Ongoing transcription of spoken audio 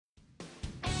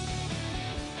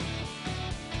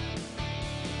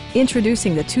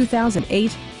Introducing the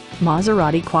 2008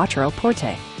 Maserati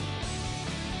Quattroporte.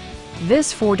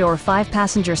 This four-door,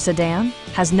 five-passenger sedan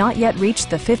has not yet reached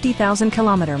the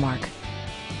 50,000-kilometer mark.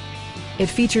 It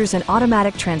features an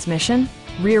automatic transmission,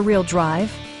 rear-wheel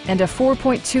drive, and a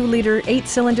 4.2-liter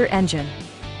eight-cylinder engine.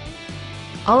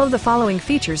 All of the following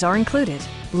features are included: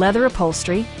 leather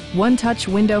upholstery, one-touch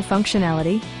window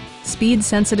functionality,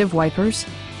 speed-sensitive wipers,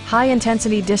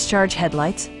 high-intensity discharge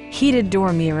headlights, heated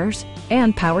door mirrors,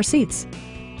 and power seats.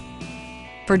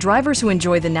 For drivers who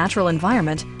enjoy the natural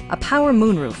environment, a power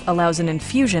moonroof allows an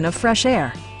infusion of fresh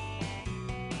air.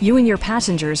 You and your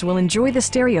passengers will enjoy the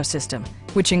stereo system,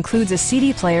 which includes a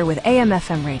CD player with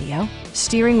AM/FM radio,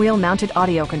 steering wheel mounted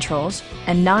audio controls,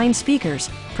 and 9 speakers,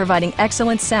 providing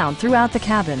excellent sound throughout the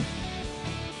cabin.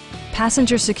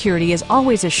 Passenger security is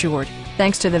always assured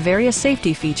thanks to the various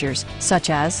safety features such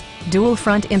as dual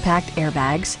front impact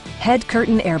airbags, head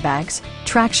curtain airbags,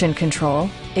 traction control,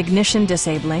 ignition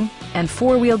disabling, and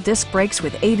 4-wheel disc brakes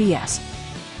with ABS.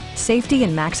 Safety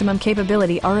and maximum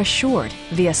capability are assured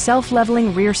via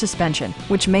self-leveling rear suspension,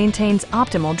 which maintains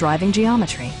optimal driving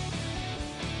geometry.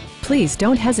 Please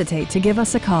don't hesitate to give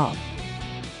us a call.